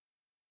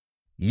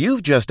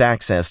You've just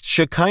accessed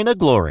Shekinah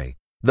Glory,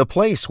 the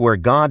place where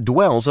God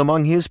dwells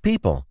among His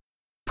people.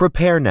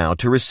 Prepare now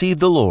to receive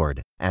the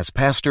Lord as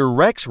Pastor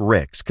Rex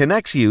Ricks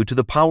connects you to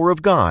the power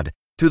of God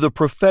through the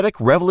prophetic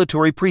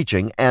revelatory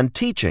preaching and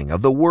teaching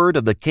of the Word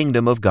of the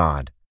Kingdom of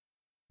God.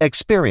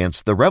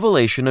 Experience the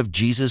revelation of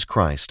Jesus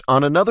Christ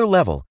on another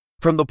level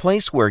from the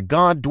place where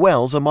God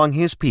dwells among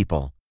His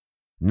people.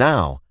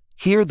 Now,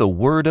 hear the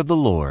Word of the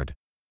Lord.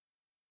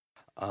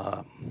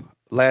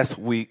 Last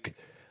week,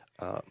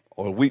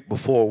 or a week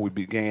before, we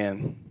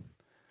began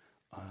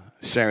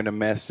sharing the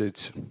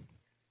message,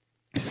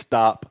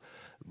 Stop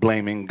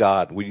Blaming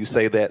God. Will you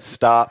say that?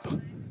 Stop.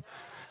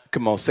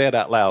 Come on, say it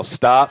out loud.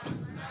 Stop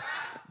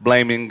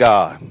blaming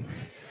God.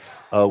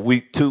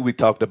 Week 2, we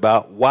talked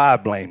about why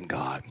blame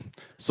God.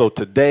 So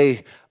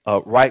today,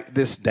 write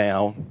this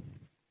down,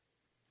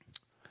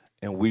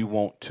 and we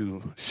want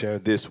to share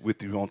this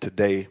with you on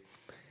today.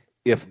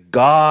 If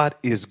God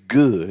is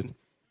good,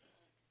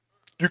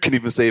 you can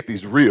even say if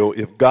He's real,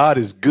 if God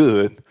is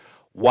good,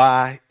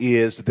 why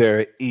is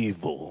there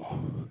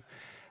evil?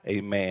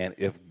 Amen.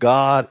 If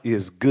God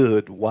is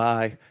good,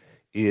 why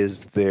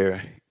is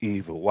there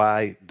evil?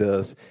 Why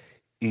does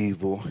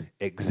evil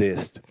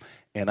exist?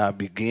 And I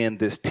began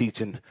this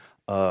teaching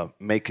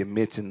making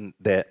mention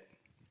that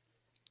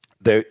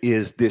there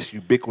is this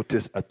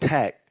ubiquitous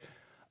attack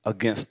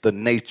against the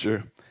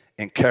nature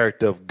and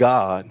character of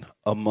God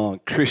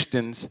among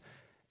Christians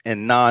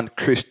and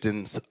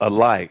non-Christians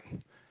alike.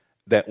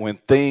 That when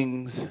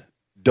things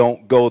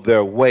don't go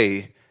their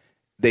way,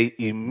 they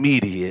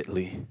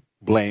immediately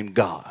blame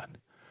God.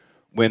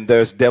 When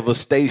there's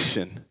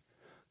devastation,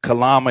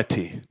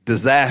 calamity,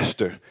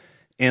 disaster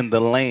in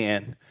the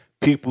land,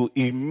 people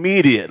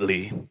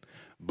immediately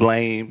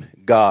blame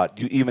God.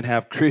 You even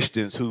have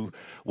Christians who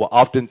will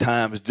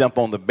oftentimes jump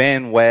on the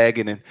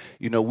bandwagon and,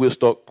 we'll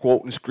start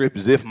quoting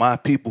scriptures. If my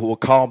people who are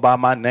called by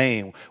my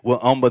name will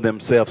humble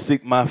themselves,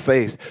 seek my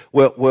face.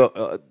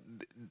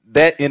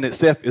 That in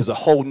itself is a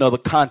whole nother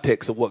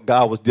context of what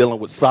God was dealing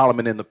with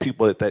Solomon and the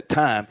people at that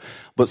time.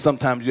 But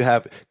sometimes you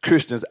have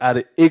Christians out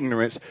of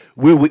ignorance.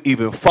 We would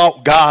even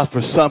fault God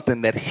for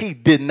something that He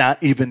did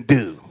not even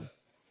do.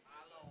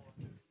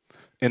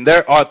 And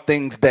there are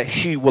things that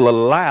He will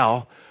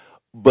allow,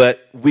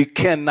 but we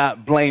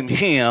cannot blame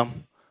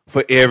Him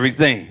for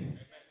everything.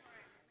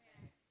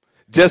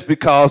 Just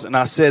because, and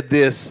I said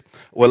this,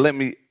 well, let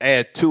me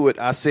add to it.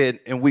 I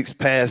said in weeks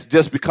past,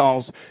 just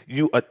because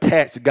you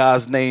attach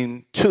God's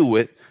name to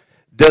it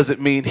doesn't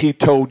mean He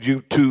told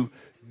you to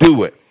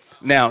do it.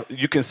 Now,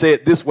 you can say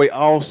it this way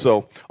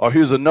also, or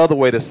here's another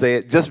way to say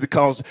it. Just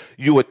because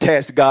you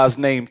attach God's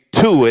name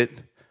to it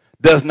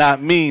does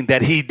not mean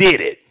that He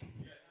did it.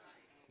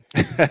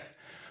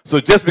 So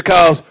just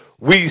because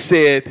we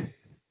said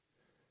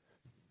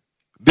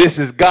this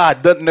is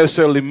God doesn't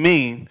necessarily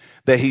mean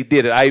that He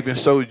did it. I even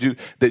showed you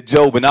that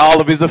Job, in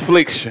all of his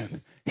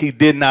affliction, he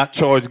did not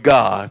charge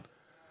God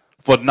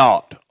for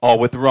naught or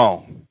with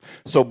wrong.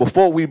 So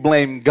before we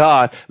blame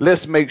God,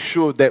 let's make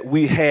sure that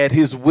we had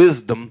His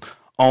wisdom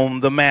on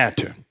the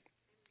matter.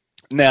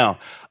 Now,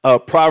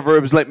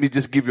 Proverbs, let me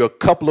just give you a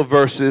couple of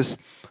verses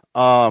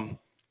to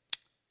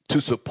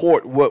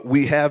support what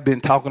we have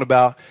been talking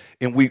about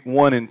in week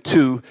 1 and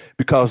 2,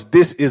 because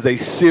this is a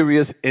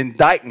serious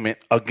indictment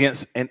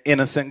against an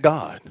innocent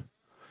God,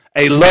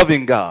 a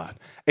loving God,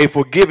 a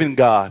forgiving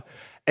God,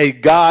 a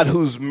God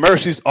whose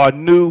mercies are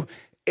new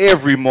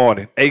every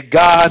morning, a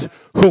God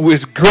who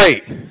is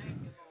great,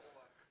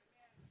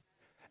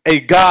 a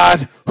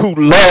God who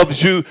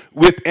loves you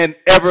with an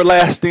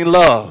everlasting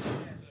love,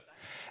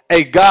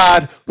 a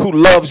God who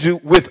loves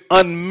you with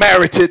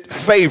unmerited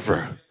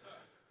favor,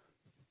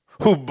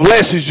 who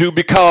blesses you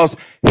because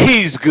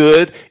He's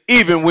good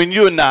even when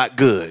you're not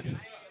good.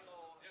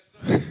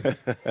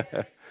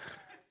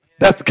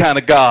 That's the kind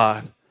of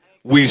God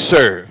we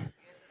serve.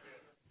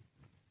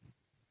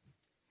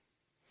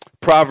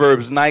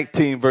 Proverbs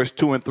 19, verse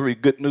 2 and 3,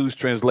 Good News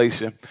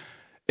Translation.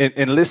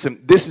 And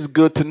listen, this is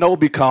good to know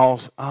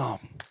because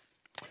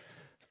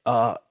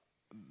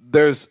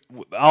there's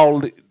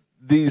all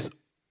these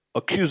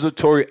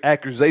accusatory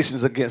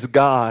accusations against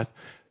God.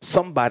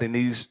 Somebody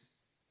needs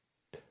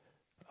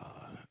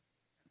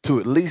to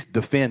at least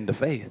defend the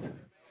faith.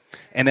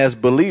 And as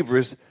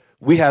believers,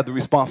 we have the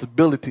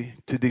responsibility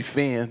to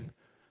defend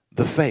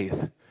the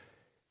faith.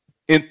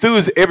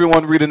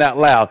 Everyone reading out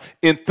loud.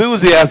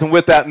 Enthusiasm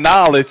without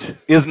knowledge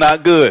is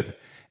not good.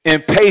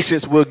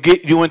 Impatience will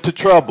get you into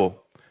trouble.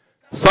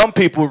 Some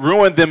people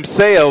ruin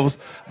themselves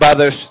by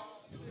their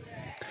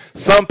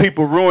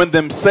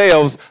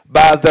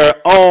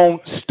own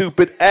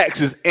stupid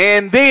actions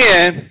and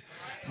then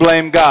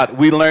blame God.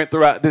 We learned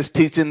throughout this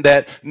teaching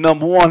that,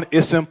 number one,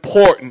 it's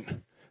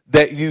important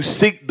that you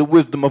seek the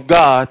wisdom of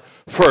God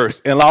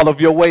first. In all of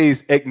your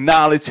ways,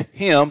 acknowledge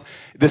Him.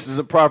 This is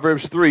in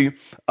Proverbs 3,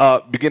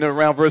 beginning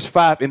around verse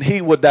 5, and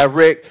He will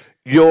direct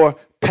your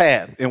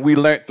path. And we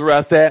learned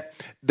throughout that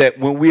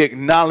when we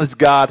acknowledge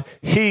God,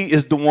 He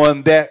is the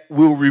one that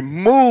will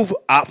remove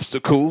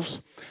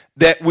obstacles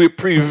that will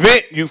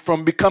prevent you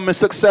from becoming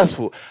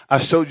successful. I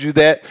showed you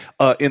that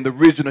in the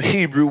original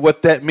Hebrew,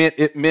 what that meant.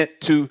 It meant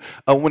to,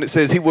 when it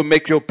says he will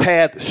make your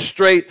path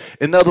straight.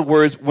 In other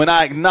words, when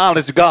I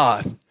acknowledge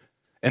God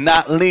and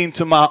not lean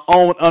to my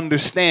own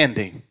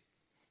understanding,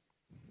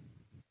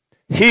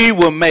 he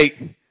will make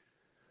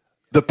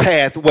the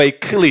pathway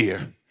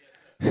clear.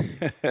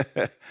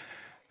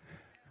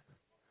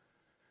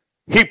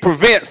 He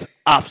prevents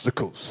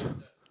obstacles.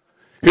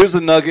 Here's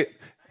a nugget.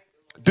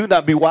 Do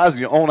not be wise in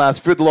your own eyes.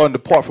 Fear the Lord and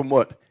depart from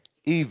what?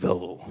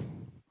 Evil.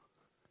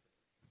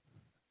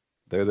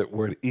 There that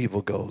word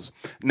evil goes.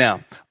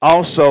 Now,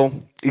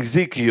 also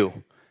Ezekiel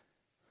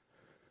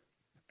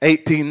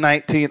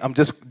 18:19. I'm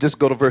just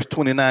go to verse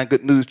 29,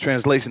 Good News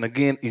Translation.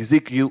 Again,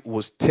 Ezekiel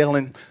was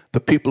telling the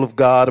people of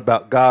God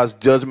about God's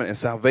judgment and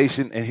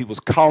salvation, and he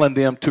was calling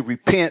them to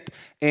repent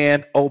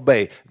and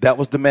obey. That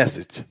was the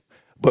message.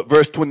 But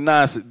verse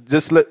 29,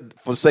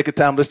 for the sake of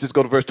time, let's just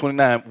go to verse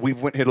 29. We've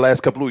went here the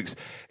last couple of weeks.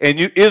 And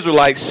you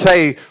Israelites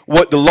say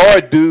what the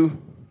Lord do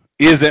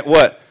isn't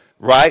what?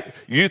 Right?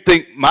 You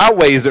think my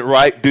way isn't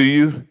right, do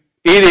you?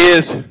 It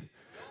is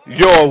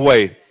your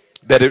way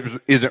that it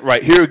isn't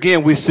right. Here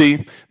again, we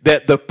see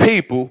that the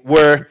people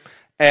were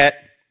at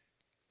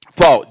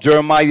fault.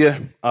 Jeremiah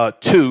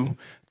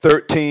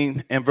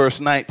 2:13 and verse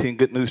 19,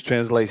 Good News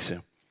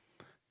Translation.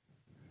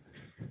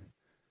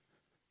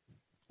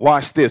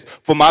 Watch this.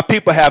 For my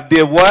people have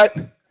did what?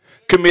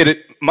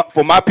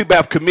 For my people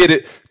have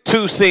committed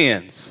two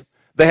sins.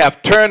 They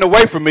have turned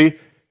away from me.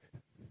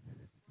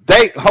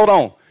 They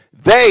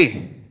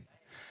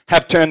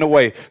have turned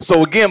away.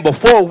 So again,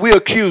 before we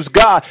accuse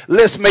God,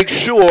 let's make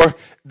sure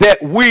that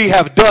we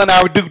have done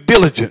our due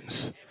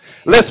diligence.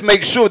 Let's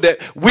make sure that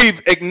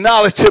we've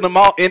acknowledged him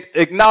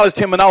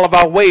in all of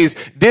our ways,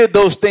 did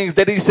those things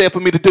that he said for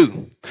me to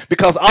do.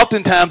 Because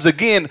oftentimes,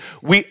 again,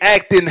 we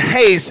act in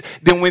haste.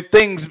 Then when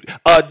things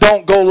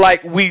don't go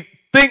like we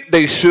think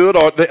they should,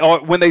 or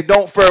when they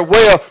don't fare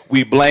well,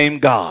 we blame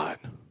God.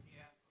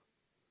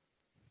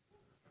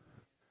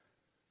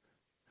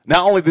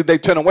 Not only did they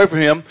turn away from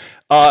him,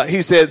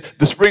 he said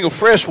the spring of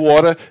fresh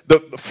water,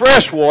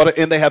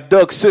 and they have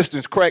dug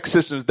cisterns, cracked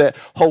cisterns that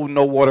hold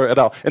no water at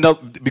all. And they'll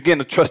begin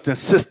to trust in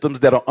systems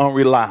that are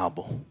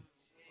unreliable.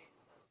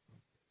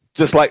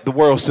 Just like the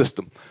world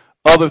system.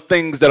 Other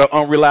things that are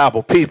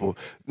unreliable people.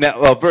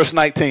 Now, verse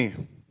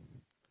 19.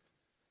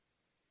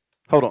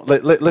 Hold on.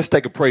 Let's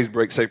take a praise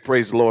break. Say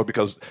praise the Lord,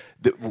 because,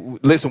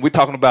 listen, we're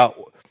talking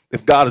about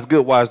if God is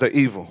good, why is there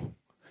evil?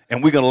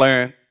 And we're going to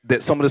learn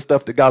that some of the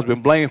stuff that God's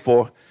been blamed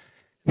for,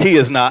 he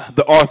is not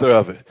the author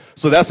of it.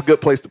 So that's a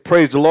good place to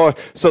praise the Lord.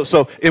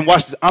 So and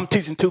watch this. I'm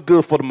teaching too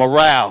good for the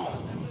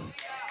morale.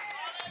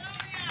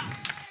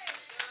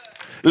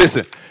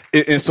 Listen,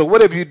 and so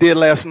whatever you did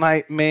last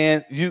night,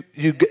 man, you're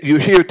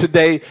here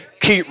today.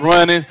 Keep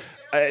running.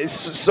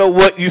 So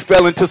what? You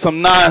fell into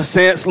some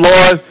nonsense,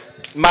 Lord.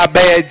 My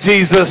bad,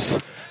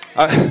 Jesus.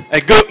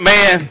 A good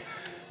man.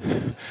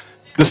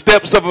 The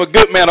steps of a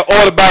good man are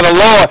ordered by the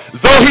Lord.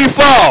 Though he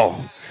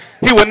fall,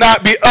 he will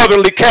not be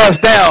utterly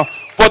cast down.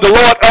 For the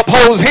Lord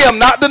upholds him,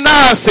 not the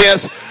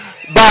nonsense,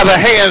 by the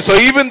hand. So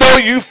even though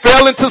you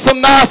fell into some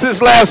nonsense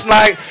last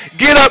night,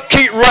 get up,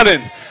 keep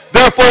running.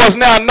 Therefore is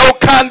now no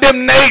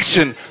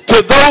condemnation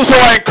to those who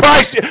are in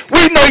Christ.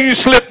 We know you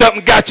slipped up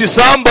and got you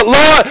some, but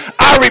Lord,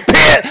 I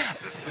repent.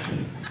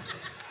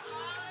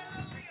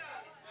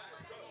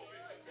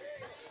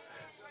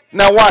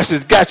 Now watch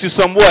this. Got you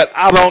some what?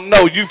 I don't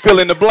know. You fill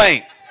in the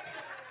blank.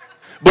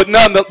 But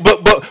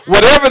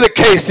whatever the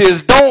case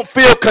is, don't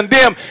feel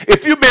condemned.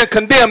 If you've been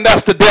condemned,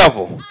 that's the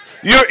devil.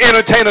 You're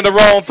entertaining the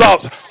wrong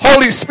thoughts.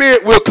 Holy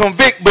Spirit will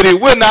convict, but he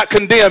will not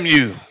condemn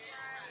you.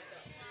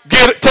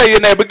 Tell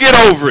your neighbor, get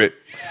over it.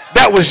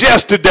 That was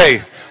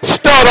yesterday.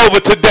 Start over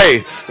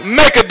today.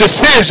 Make a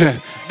decision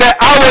that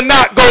I will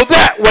not go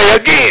that way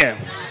again.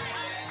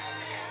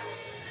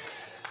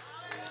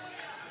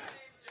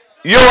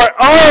 Your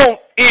own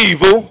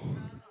evil,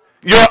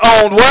 your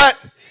own what?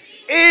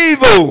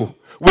 Evil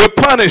will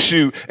punish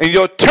you, and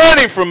you're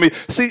turning from me.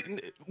 See,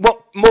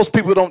 what most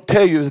people don't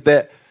tell you is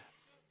that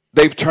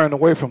they've turned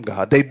away from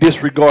God. They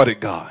disregarded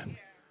God.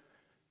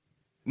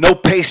 No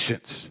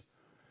patience.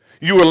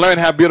 You will learn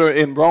how bitter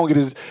and wrong it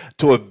is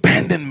to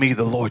abandon me,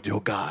 the Lord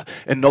your God,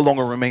 and no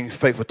longer remain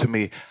faithful to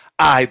me.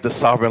 I, the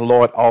sovereign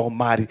Lord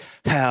Almighty,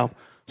 have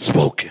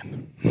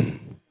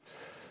spoken.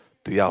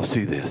 Do y'all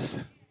see this?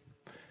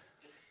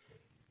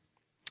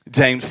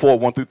 James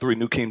 4:1-3,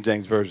 New King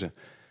James Version.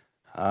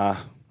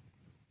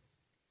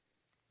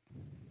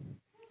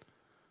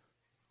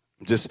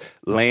 Just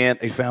laying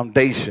a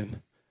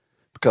foundation,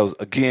 because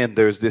again,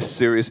 there's this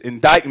serious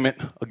indictment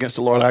against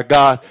the Lord our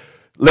God.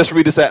 Let's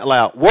read this out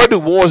loud. Where do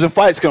wars and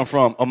fights come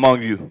from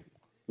among you?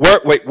 Where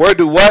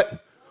do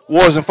what?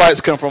 Wars and fights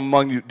come from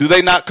among you. Do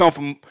they not come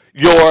from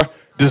your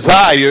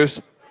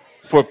desires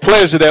for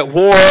pleasure that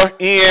war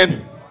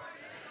in.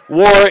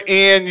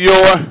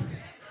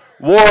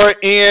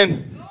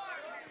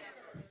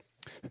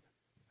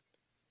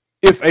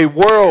 If a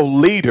world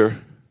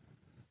leader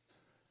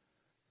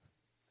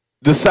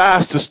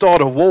decides to start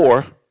a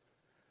war,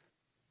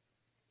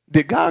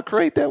 Did God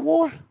create that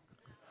war?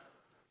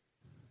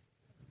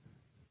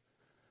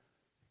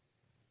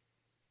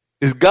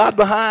 Is God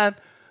behind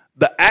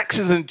the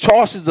actions and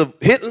choices of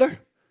Hitler?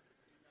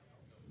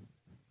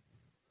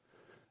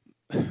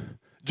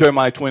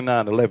 Jeremiah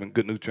 29:11,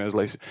 Good New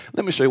Translation.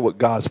 Let me show you what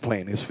God's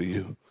plan is for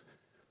you.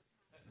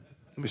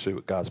 Let me show you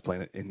what God's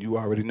plan is. And you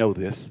already know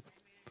this,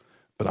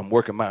 but I'm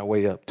working my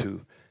way up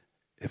to,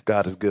 if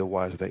God is good,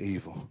 why is they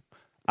evil?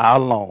 I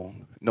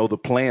alone know the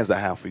plans I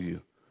have for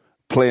you.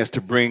 Plans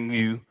to bring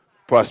you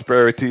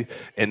prosperity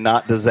and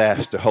not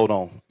disaster. Hold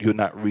on. You're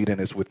not reading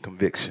this with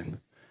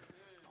conviction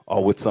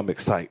or with some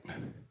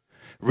excitement.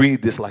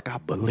 Read this like I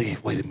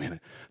believe. Wait a minute.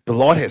 The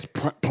Lord has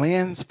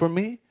plans for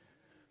me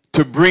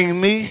to bring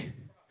me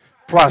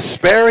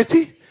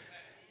prosperity,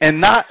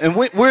 and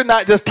we're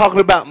not just talking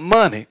about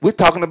money. We're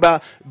talking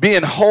about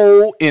being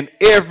whole in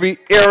every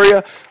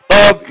area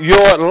of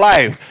your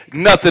life.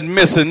 Nothing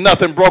missing,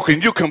 nothing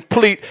broken. You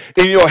complete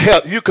in your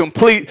health. You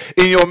complete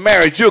in your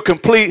marriage. You're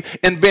complete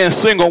in being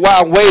single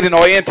while waiting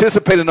or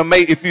anticipating a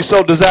mate if you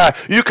so desire.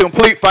 You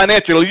complete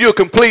financially. You're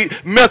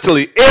complete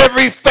mentally.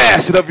 Every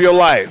facet of your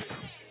life.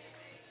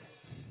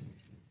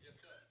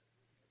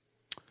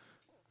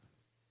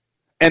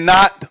 And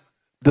not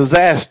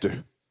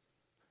disaster.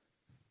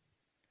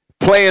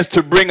 Plans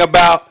to bring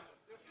about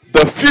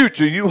the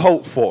future you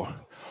hope for,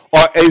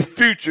 or a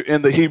future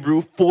in the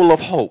Hebrew full of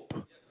hope.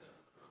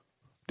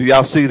 Do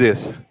y'all see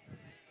this?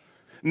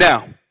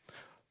 Now,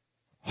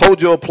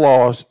 hold your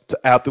applause to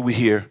after we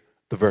hear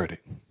the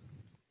verdict.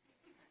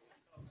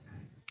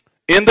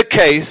 In the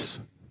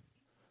case,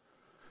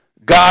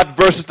 God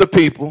versus the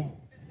people,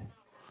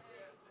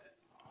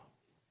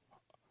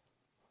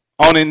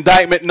 on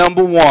indictment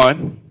number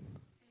 1,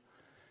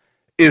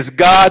 is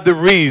God the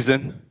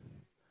reason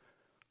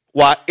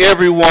why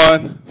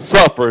everyone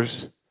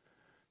suffers?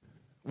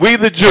 We,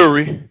 the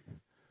jury,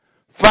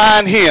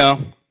 find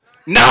him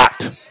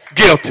not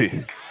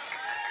guilty.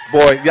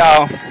 Boy,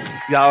 y'all.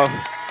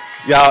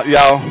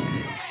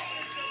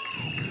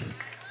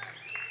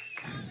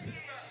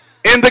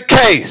 In the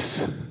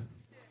case,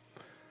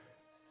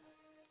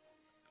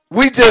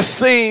 we just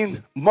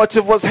seen much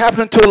of what's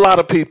happening to a lot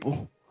of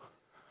people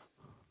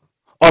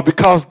are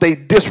because they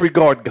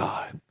disregard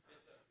God.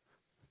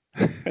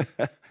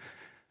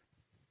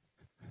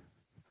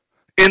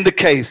 In the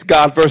case,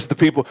 God versus the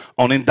people,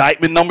 on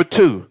indictment number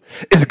 2,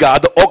 is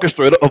God the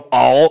orchestrator of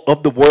all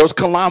of the world's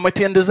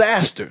calamity and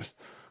disasters.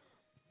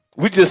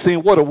 We just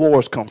seen where the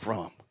wars come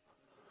from.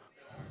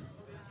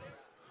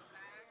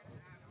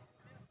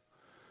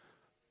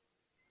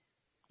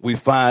 We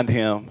find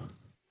him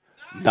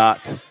not,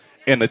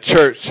 and the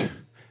church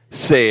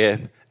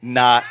said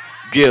not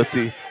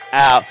guilty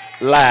out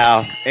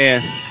loud.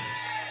 And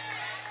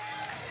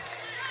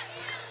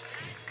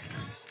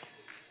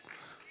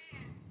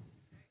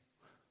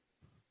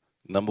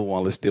number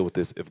 1, let's deal with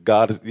this. If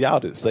God is,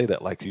 y'all didn't say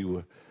that like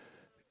you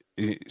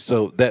were.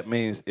 So that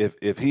means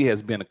if he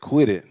has been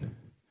acquitted,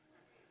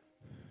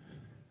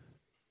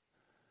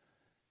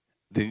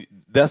 then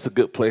that's a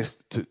good place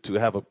to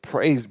have a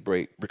praise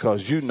break,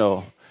 because you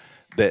know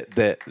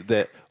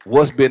that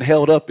what's been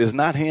held up is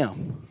not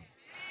him.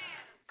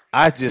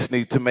 I just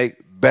need to make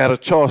better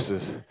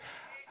choices.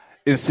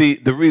 And see,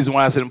 the reason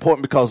why it's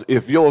important, because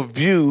if your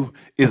view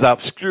is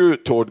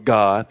obscured toward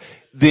God,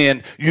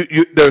 then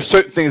there are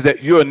certain things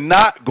that you're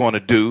not going to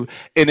do.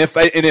 And if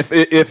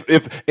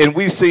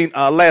we seen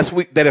last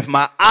week that if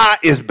my eye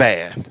is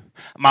bad,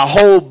 my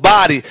whole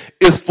body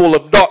is full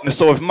of darkness.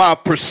 So if my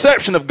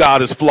perception of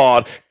God is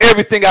flawed,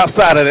 everything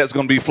outside of that is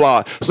going to be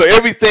flawed. So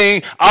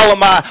everything, all of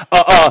my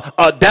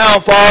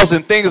downfalls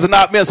and things are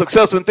not being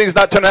successful and things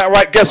not turning out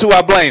right, guess who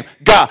I blame?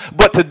 God.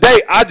 But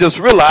today I just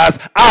realized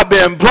I've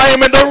been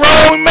blaming the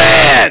wrong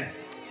man.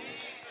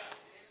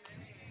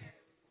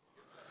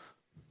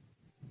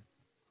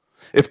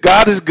 If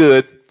God is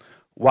good,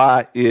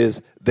 why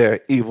is there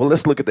evil?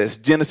 Let's look at this.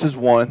 Genesis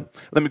 1.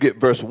 Let me get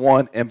verse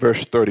 1 and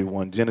verse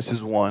 31.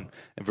 Genesis 1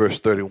 and verse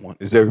 31.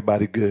 Is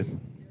everybody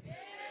good?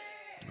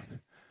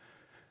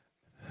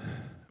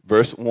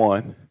 Verse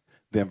 1,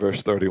 then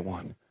verse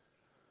 31.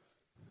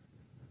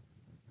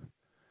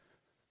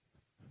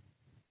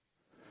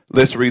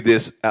 Let's read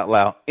this out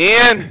loud.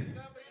 In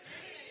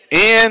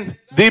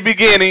the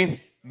beginning,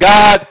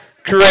 God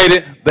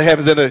created the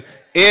heavens and the earth.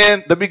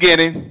 In the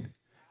beginning,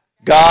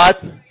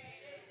 God.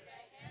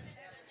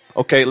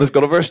 Okay, let's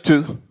go to verse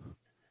 2.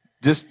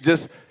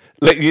 Just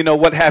let you know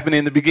what happened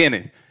in the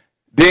beginning.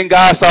 Then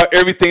God saw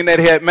everything that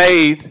he had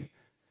made,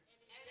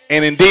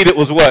 and indeed it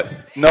was what?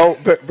 No,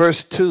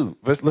 verse 2.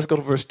 Let's go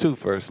to verse 2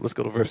 first. Let's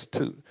go to verse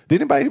 2.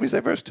 Did anybody hear me say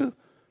verse 2?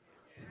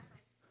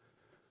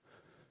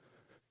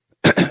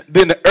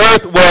 Then the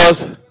earth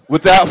was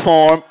without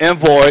form and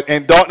void,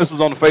 and darkness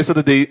was on the face of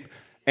the deep,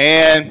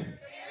 and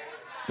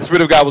the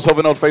Spirit of God was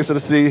hovering on the face of the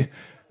sea.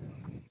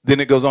 Then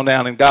it goes on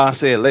down, and God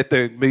said, let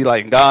there be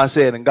light. And God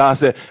said, and God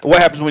said.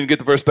 What happens when you get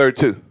to verse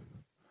 32?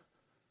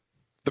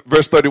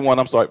 Verse 31,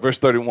 I'm sorry, verse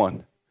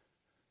 31.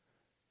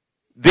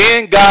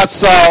 Then God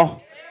saw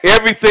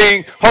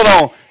everything, hold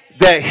on,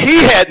 that he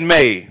had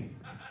made.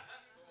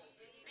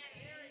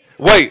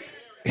 Wait,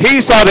 he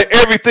saw that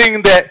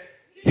everything that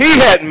he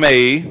had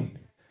made,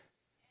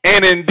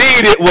 and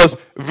indeed it was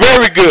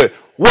very good.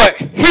 What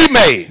he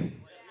made,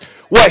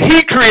 what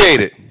he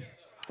created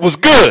was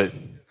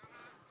good.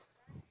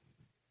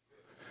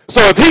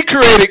 So if he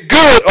created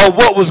good or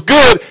what was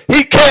good,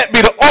 he can't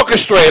be the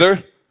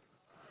orchestrator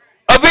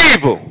of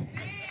evil.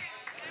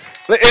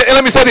 And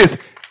let me say this.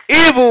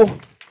 Evil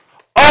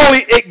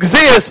only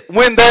exists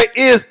when there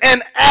is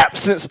an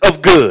absence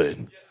of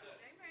good.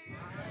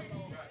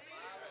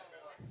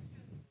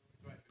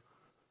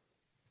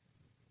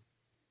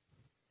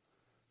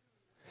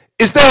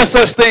 Is there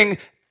such thing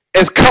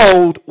as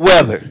cold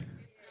weather?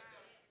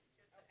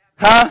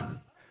 Huh?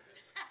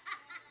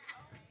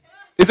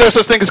 Is there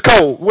such thing as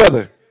cold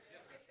weather?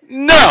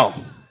 No.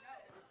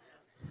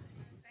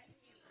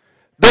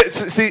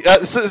 See,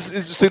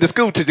 the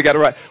school teacher got it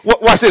right.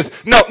 Watch this.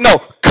 No.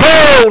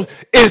 Cold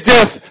is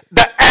just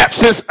the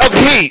absence of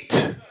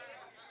heat.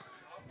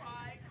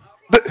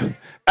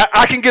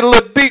 I can get a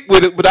little deep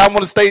with it, but I want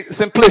to stay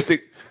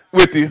simplistic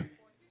with you.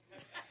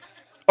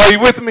 Are you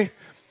with me?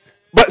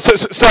 But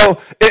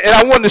and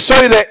I wanted to show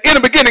you that in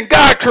the beginning,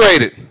 God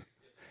created,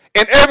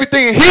 and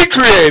everything He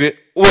created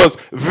was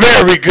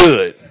very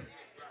good.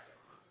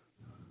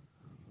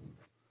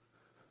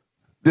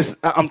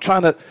 I'm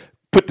trying to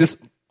put this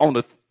on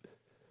the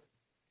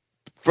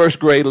first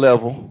grade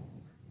level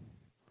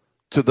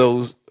to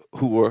those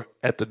who are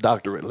at the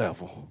doctorate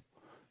level,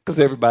 because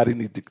everybody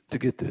needs to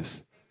get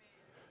this.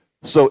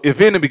 So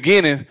if in the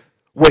beginning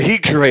what He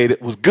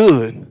created was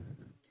good,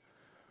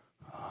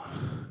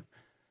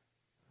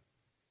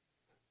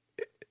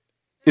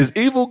 is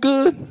evil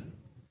good?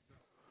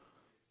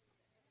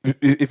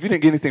 If you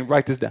didn't get anything,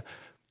 write this down.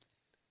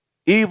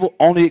 Evil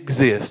only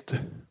exists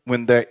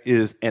when there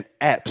is an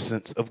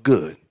absence of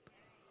good.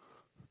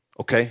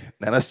 Okay,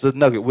 now that's the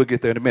nugget. We'll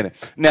get there in a minute.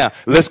 Now,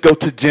 let's go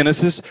to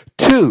Genesis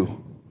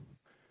 2,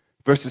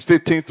 verses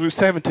 15 through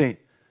 17.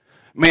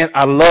 Man,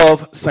 I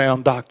love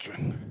sound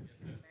doctrine.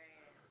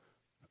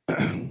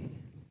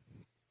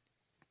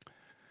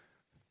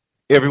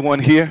 Everyone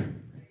here?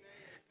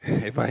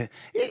 Everybody,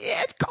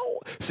 yeah, it's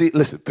cold. See,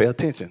 listen, pay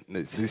attention.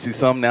 See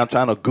something now I'm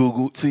trying to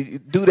Google. See,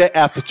 do that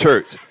after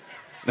church.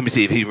 Let me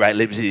see if he's right.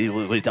 Let me see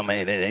what he's talking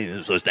about. There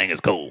ain't such thing as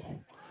cold.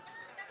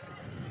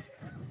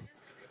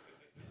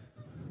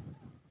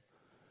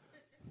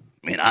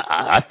 Man,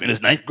 I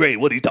finished 9th grade.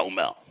 What are you talking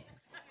about?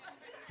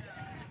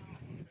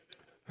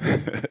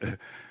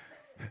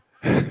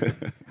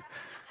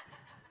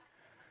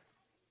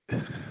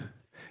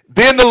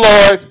 Then the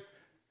Lord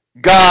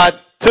God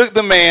took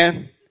the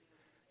man.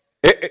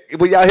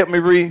 Will y'all help me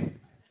read?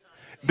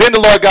 Then the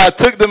Lord God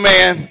took the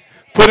man,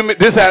 put him in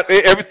this out.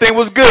 Everything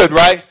was good,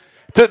 right?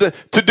 To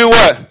do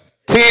what?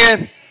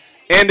 Tend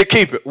and to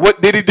keep it.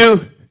 What did He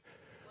do?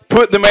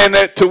 Put the man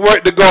there to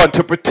work the garden,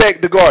 to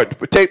protect the garden, to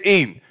protect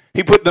Eden.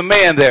 He put the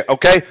man there,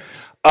 okay?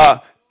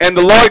 And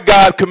the Lord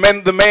God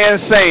commanded the man,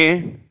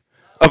 saying,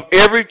 of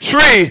every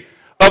tree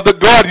of the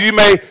garden you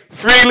may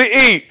freely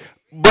eat,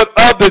 but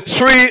of the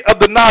tree of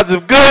the knowledge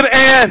of good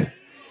and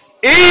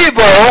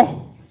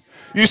evil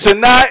you shall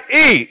not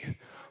eat.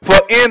 For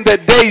in the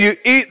day you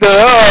eat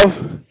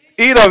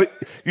of it,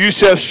 you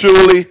shall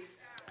surely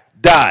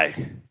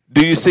die.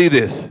 Do you see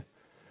this?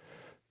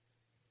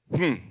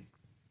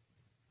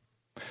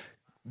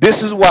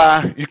 This is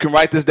why you can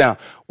write this down.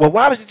 Well,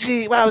 why was the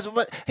tree?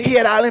 He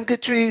had all them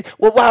good trees.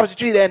 Well, why was the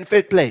tree there in the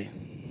first place?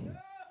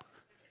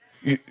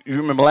 You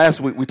remember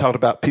last week we talked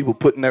about people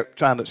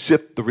trying to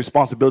shift the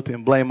responsibility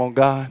and blame on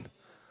God.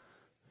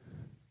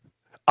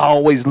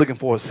 Always looking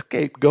for a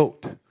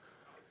scapegoat.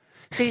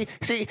 See,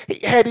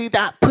 had He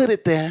not put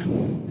it there,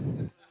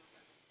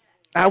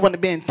 I wouldn't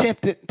have been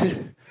tempted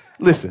to.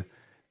 Listen,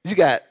 you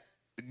got,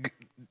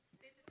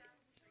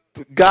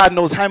 God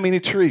knows how many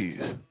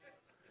trees.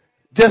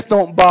 Just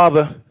don't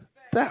bother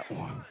that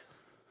one.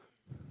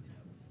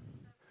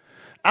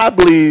 I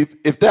believe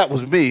if that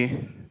was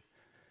me,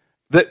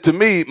 that to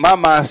me, my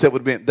mindset would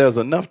have been, there's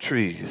enough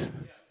trees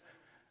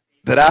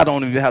that I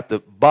don't even have to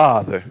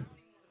bother.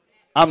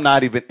 I'm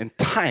not even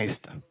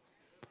enticed.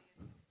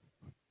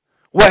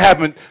 What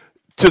happened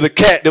to the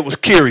cat that was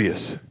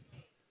curious?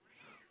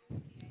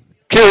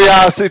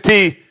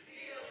 Curiosity.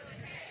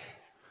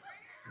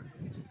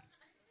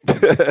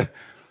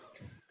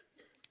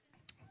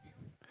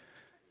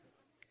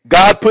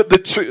 God put the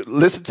tree,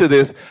 listen to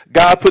this,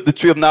 God put the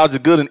tree of knowledge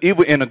of good and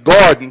evil in a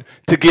garden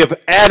to give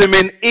Adam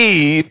and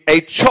Eve a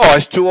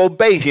choice to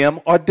obey Him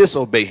or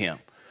disobey Him.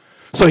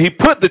 So He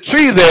put the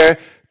tree there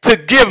to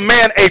give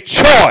man a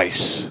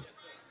choice.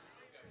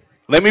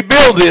 Let me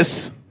build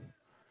this.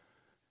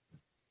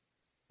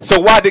 So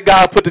why did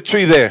God put the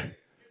tree there?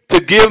 To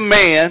give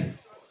man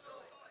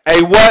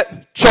a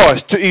what?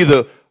 Choice to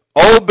either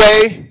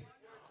obey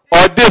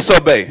or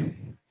disobey.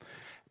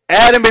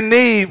 Adam and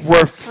Eve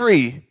were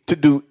free to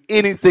do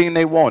anything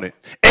they wanted,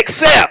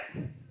 except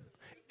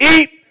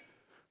eat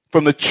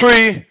from the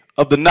tree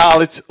of the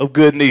knowledge of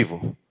good and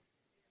evil.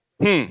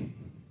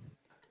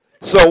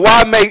 So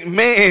why make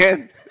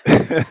man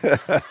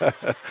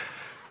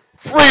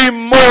free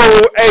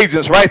moral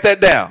agents. Write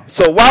that down.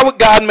 So why would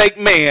God make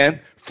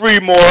man free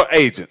moral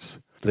agents?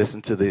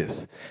 Listen to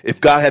this. If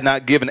God had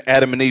not given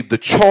Adam and Eve the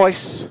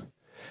choice,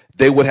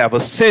 they would have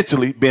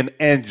essentially been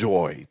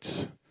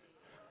androids,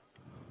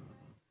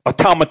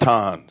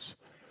 automatons,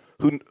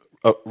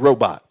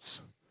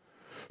 robots.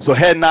 So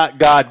had not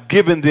God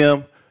given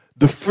them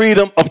the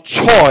freedom of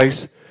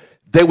choice,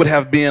 they would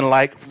have been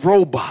like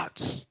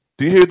robots.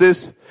 Do you hear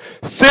this?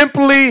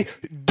 Simply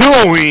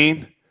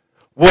doing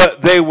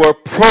what they were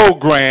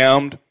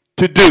programmed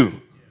to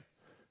do.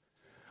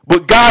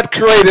 But God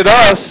created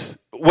us,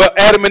 well,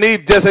 Adam and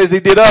Eve, just as he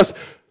did us,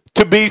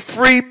 to be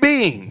free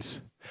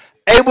beings,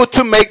 able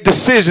to make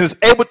decisions,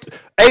 able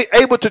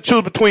to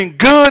choose between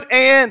good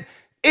and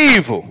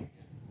evil.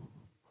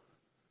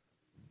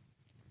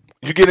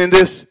 You getting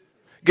this?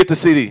 Get the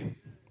CD.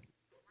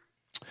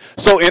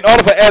 So in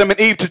order for Adam and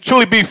Eve to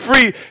truly be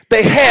free,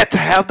 they had to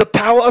have the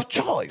power of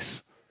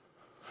choice.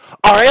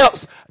 Or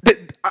else,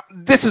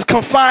 this is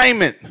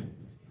confinement.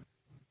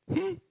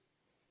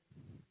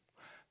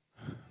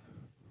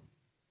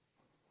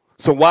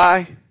 So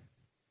why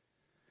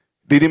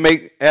did he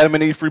make Adam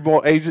and Eve free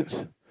moral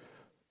agents?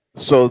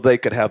 So they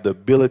could have the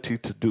ability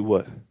to do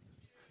what?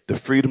 The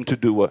freedom to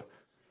do what?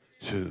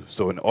 Choose.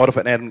 So in order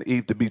for Adam and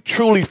Eve to be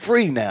truly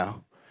free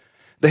now,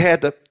 they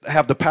had to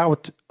have the power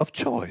of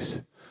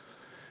choice.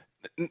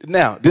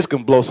 Now, this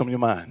can blow some of your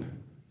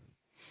mind.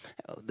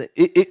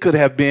 It could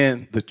have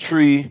been the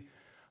tree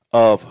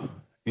of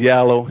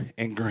yellow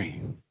and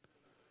green,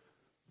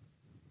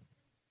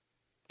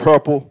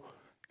 purple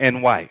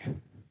and white.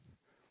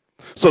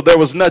 So there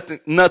was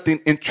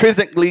nothing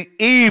intrinsically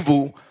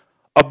evil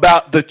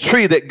about the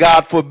tree that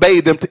God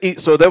forbade them to eat.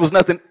 So there was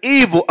nothing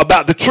evil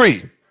about the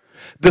tree.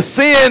 The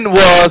sin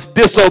was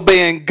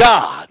disobeying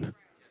God.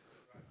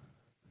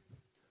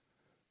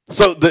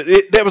 So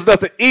there was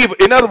nothing evil.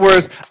 In other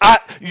words,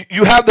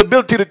 you have the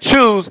ability to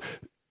choose.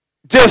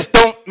 Just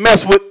don't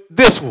mess with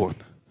this one.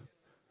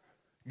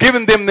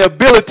 Giving them the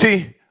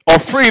ability or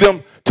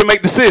freedom to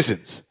make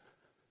decisions.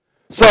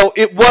 So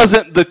it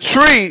wasn't the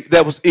tree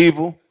that was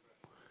evil.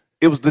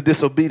 It was the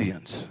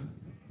disobedience.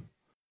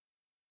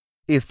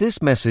 If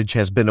this message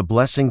has been a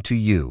blessing to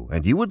you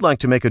and you would like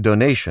to make a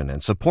donation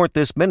and support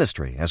this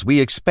ministry as we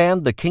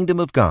expand the kingdom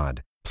of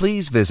God,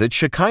 please visit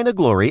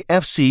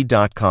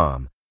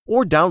ShekinahGloryFC.com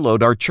or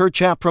download our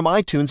church app from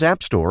iTunes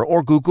App Store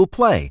or Google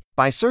Play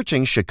by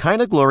searching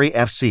Shekinah Glory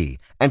FC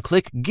and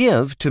click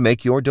Give to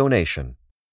make your donation.